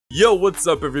Yo, what's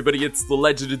up everybody? It's the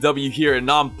Legend of W here, and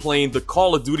I'm playing the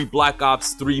Call of Duty Black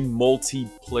Ops 3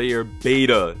 multiplayer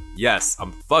beta. Yes,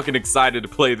 I'm fucking excited to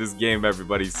play this game,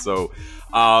 everybody. So,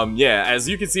 yeah, as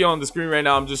you can see on the screen right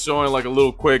now, I'm just showing like a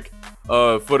little quick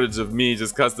footage of me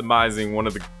just customizing one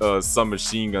of the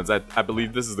submachine guns. I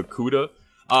believe this is the Kuda.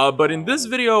 But in this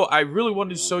video, I really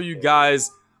wanted to show you guys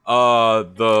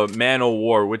the Man O'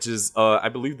 War, which is I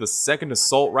believe the second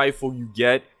assault rifle you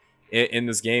get in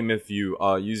this game if you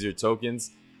use your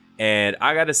tokens. And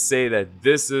I gotta say that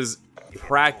this is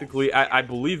practically, I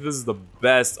believe this is the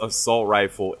best assault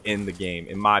rifle in the game,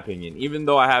 in my opinion. Even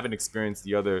though I haven't experienced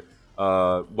the other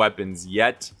weapons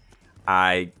yet,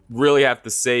 I really have to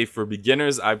say, for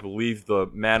beginners, I believe the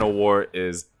Man O' War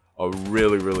is a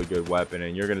really good weapon,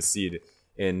 and you're gonna see it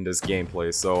in this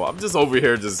gameplay. So I'm just over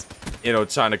here just, you know,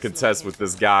 trying to contest with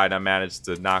this guy, and I managed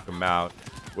to knock him out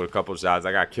with a couple shots.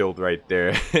 I got killed right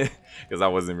there because I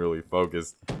wasn't really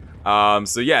focused.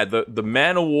 So yeah, the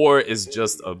Man O' War is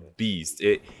just a beast.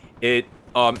 It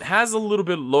has a little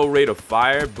bit low rate of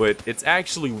fire, but it's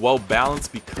actually well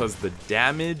balanced because the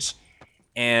damage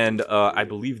and I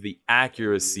believe the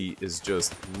accuracy is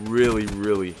just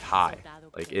really high.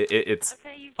 Like it's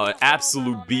an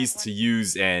absolute beast to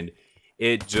use, and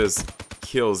it just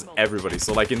kills everybody.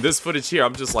 So like in this footage here,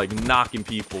 I'm just like knocking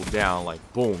people down, like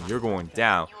boom, you're going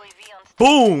down,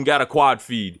 boom, got a quad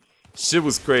feed. Shit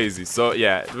was crazy. So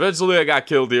yeah, eventually I got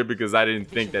killed here because I didn't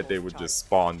think that they would just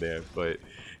spawn there, but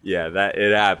yeah, that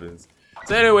it happens.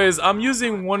 So anyways, I'm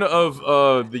using one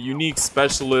of the unique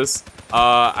specialists.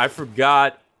 I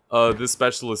forgot this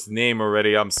specialist's name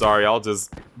already. I'm sorry. I'll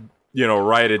just, you know,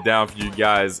 write it down for you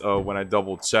guys when I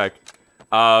double check.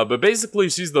 But basically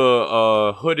she's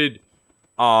the hooded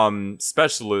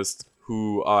specialist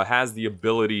who has the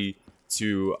ability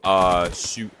to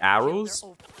shoot arrows,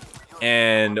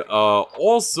 and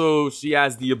also she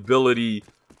has the ability,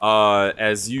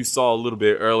 as you saw a little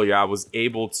bit earlier, I was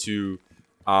able to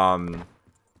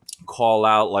call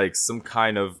out like some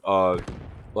kind of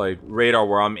like radar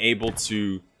where I'm able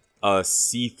to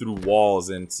see through walls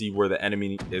and see where the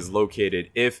enemy is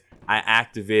located if I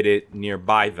activate it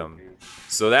nearby them.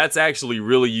 So that's actually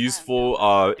really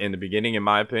useful in the beginning, in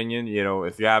my opinion. You know,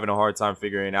 if you're having a hard time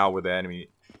figuring out where the enemy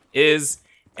is,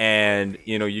 and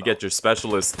you know, you get your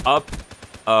specialist up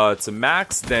to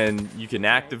max, then you can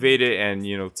activate it and,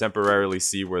 you know, temporarily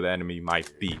see where the enemy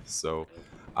might be. So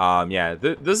yeah,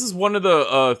 this is one of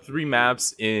the 3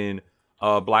 maps in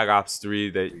Black Ops 3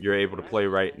 that you're able to play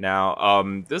right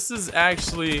now. This is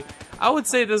actually, I would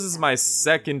say this is my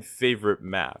second favorite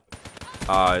map.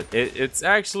 It's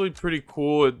actually pretty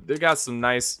cool. They got some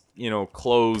nice, you know,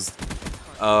 closed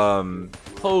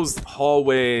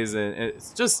hallways, and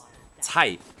it's just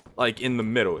tight, like in the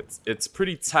middle. It's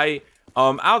pretty tight.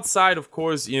 Outside, of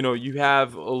course, you know, you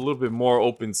have a little bit more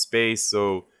open space,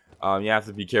 so you have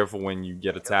to be careful when you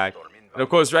get attacked. And of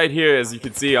course, right here, as you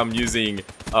can see, I'm using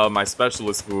my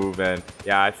specialist move, and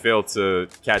yeah, I failed to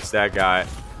catch that guy.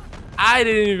 I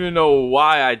didn't even know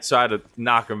why I tried to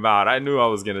knock him out. I knew I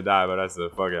was gonna die, but I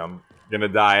said, fuck it, I'm gonna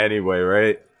die anyway,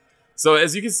 right? So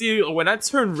as you can see, when I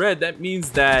turn red, that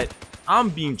means that I'm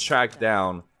being tracked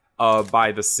down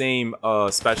by the same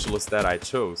specialist that I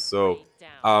chose. So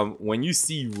when you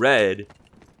see red,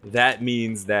 that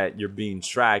means that you're being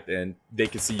tracked and they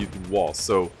can see you through walls.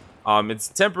 So it's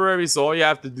temporary, so all you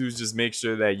have to do is just make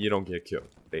sure that you don't get killed,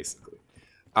 basically.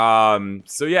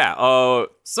 So yeah,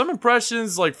 some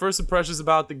impressions, like first impressions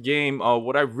about the game.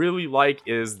 What I really like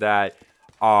is that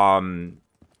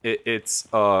it's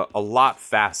a lot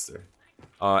faster.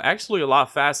 Actually a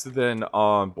lot faster than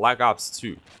Black Ops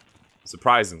 2.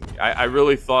 Surprisingly, I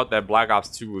really thought that Black Ops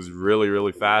 2 was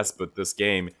really fast, but this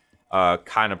game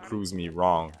kind of proves me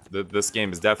wrong. This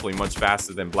game is definitely much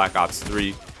faster than Black Ops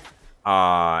 3.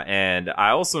 And I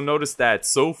also noticed that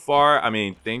so far, I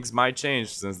mean, things might change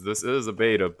since this is a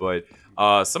beta, but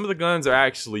some of the guns are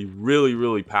actually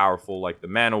really powerful. Like the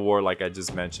Man O' War, like I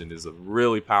just mentioned, is a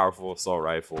really powerful assault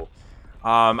rifle.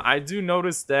 I do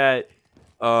notice that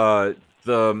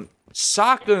the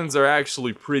shotguns are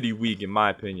actually pretty weak, in my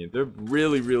opinion. They're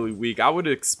really weak. I would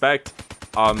expect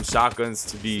shotguns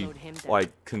to be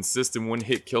like consistent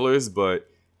one-hit killers, but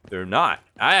they're not.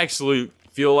 I actually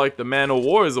feel like the Man O'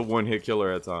 War is a one-hit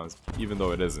killer at times, even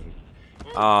though it isn't.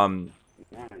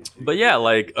 But yeah,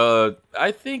 like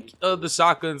I think the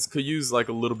shotguns could use like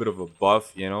a little bit of a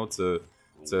buff, you know, to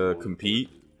compete.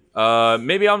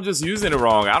 Maybe I'm just using it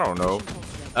wrong, I don't know.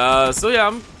 So yeah,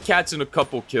 I'm catching a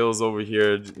couple kills over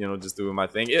here, you know, just doing my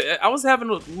thing. I was having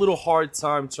a little hard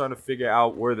time trying to figure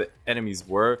out where the enemies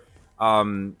were.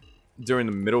 during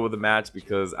the middle of the match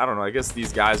because, I don't know, I guess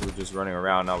these guys were just running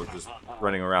around. I was just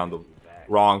running around the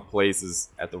wrong places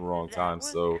at the wrong time.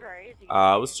 So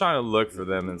I was trying to look for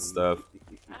them and stuff.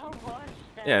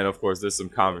 Yeah, and of course, there's some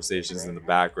conversations in the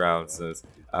background since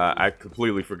I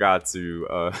completely forgot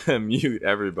to mute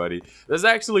everybody. There's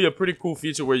actually a pretty cool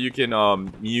feature where you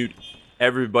can mute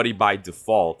everybody by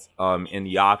default in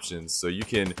the options. So you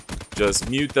can just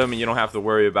mute them and you don't have to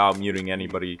worry about muting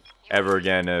anybody ever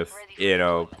again if, you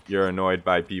know, you're annoyed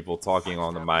by people talking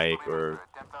on the mic or,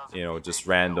 you know, just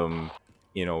random,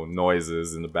 you know,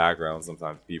 noises in the background.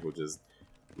 Sometimes people just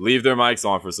leave their mics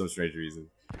on for some strange reason.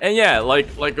 And yeah, like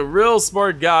a real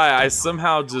smart guy, I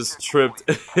somehow just tripped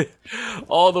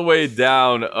all the way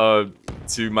down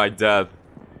to my death,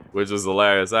 which was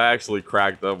hilarious. I actually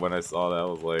cracked up when I saw that. I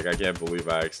was like, I can't believe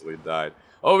I actually died.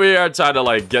 Over here, I tried to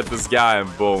like get this guy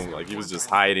and boom, like he was just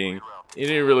hiding. He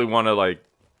didn't really want to like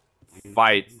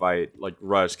fight, like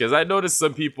rush. Because I noticed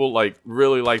some people like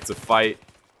really like to fight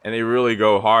and they really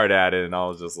go hard at it. And I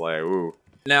was just like, ooh.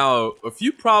 Now, a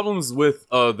few problems with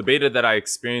the beta that I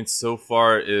experienced so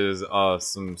far is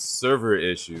some server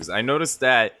issues. I noticed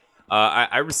that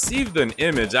I received an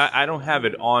image. I don't have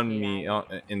it on me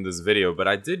in this video, but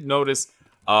I did notice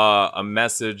a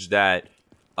message that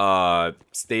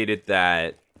stated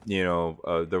that, you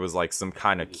know, there was like some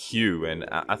kind of queue, and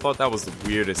I thought that was the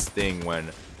weirdest thing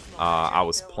when I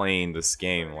was playing this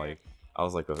game. Like, I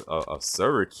was like a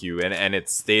server queue, and it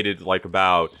stated like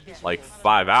about like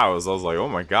 5 hours. I was like, oh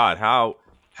my god, how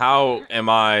am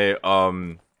I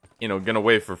you know, gonna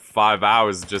wait for 5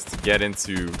 hours just to get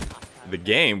into the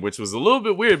game, which was a little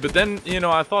bit weird. But then, you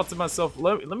know, I thought to myself,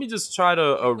 let me just try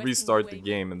to restart the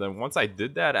game. And then once I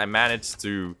did that, I managed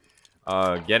to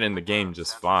get in the game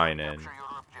just fine. And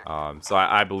so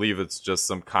I believe it's just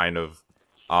some kind of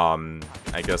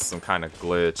I guess some kind of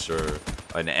glitch or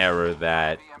an error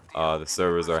that the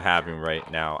servers are having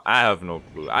right now. I have no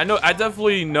clue. I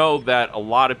definitely know that a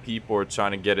lot of people are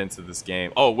trying to get into this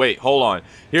game. Oh wait, hold on.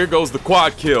 Here goes the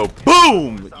quad kill.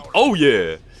 Boom! Oh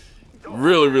yeah.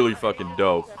 Really fucking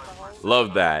dope.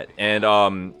 Love that. And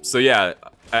so yeah,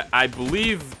 I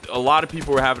believe a lot of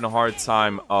people are having a hard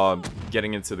time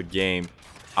getting into the game.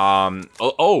 A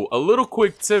little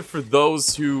quick tip for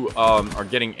those who are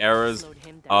getting errors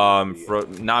for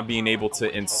not being able to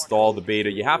install the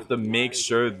beta. You have to make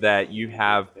sure that you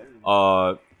have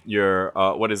your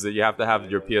you have to have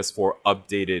your PS4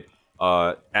 updated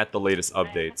at the latest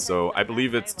update. So I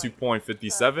believe it's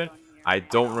 2.57. I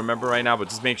don't remember right now, but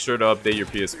just make sure to update your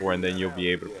PS4 and then you'll be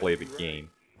able to play the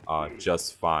game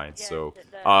just fine. So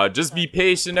just be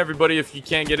patient, everybody. If you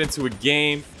can't get into a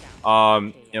game,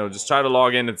 you know, just try to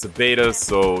log in. It's a beta,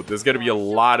 so there's gonna be a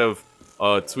lot of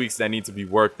tweaks that need to be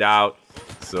worked out.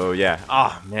 So yeah,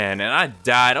 man, and I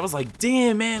died. I was like,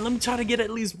 damn, man, let me try to get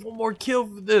at least one more kill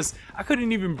for this. I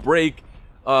couldn't even break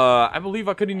I believe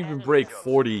I couldn't even break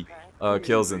 40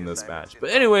 kills in this match. But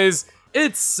anyways,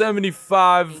 it's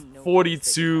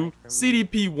 75-42.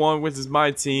 CDP won, which is my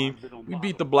team. We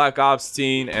beat the Black Ops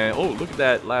team, and oh, look at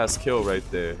that last kill right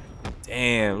there.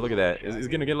 Damn, look at that. Is it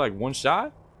gonna get like one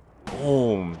shot?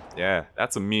 Boom. Yeah,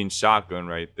 that's a mean shotgun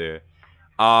right there.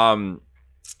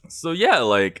 So yeah,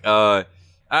 like I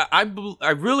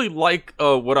really like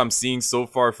what I'm seeing so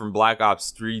far from Black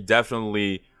Ops 3.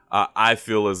 Definitely I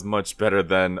feel is much better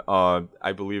than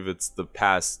I believe it's the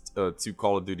past 2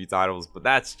 Call of Duty titles, but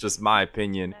that's just my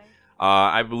opinion.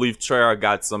 I believe Treyarch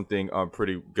got something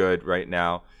pretty good right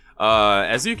now.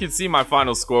 As you can see, my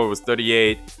final score was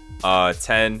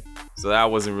 38-10, so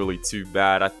that wasn't really too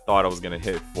bad. I thought I was gonna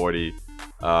hit 40,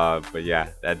 but yeah,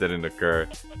 that didn't occur.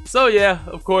 So yeah,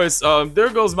 of course, there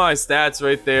goes my stats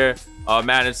right there.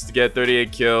 Managed to get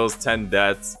 38 kills, 10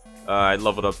 deaths. I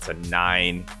leveled up to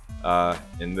 9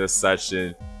 in this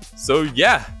session. So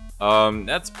yeah,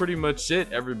 that's pretty much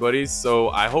it, everybody. So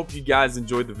I hope you guys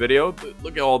enjoyed the video.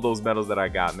 Look at all those medals that I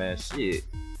got, man. Shit,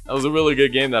 that was a really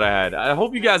good game that I had. I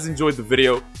hope you guys enjoyed the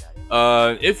video.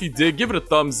 If you did, give it a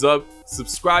thumbs up,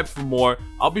 subscribe for more.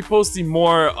 I'll be posting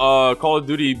more Call of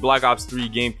Duty Black Ops 3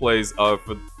 gameplays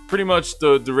for pretty much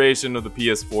the duration of the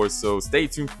PS4, so stay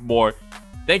tuned for more.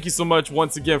 Thank you so much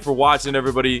once again for watching,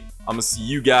 everybody. I'm gonna see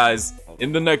you guys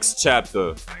in the next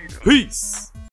chapter. Peace!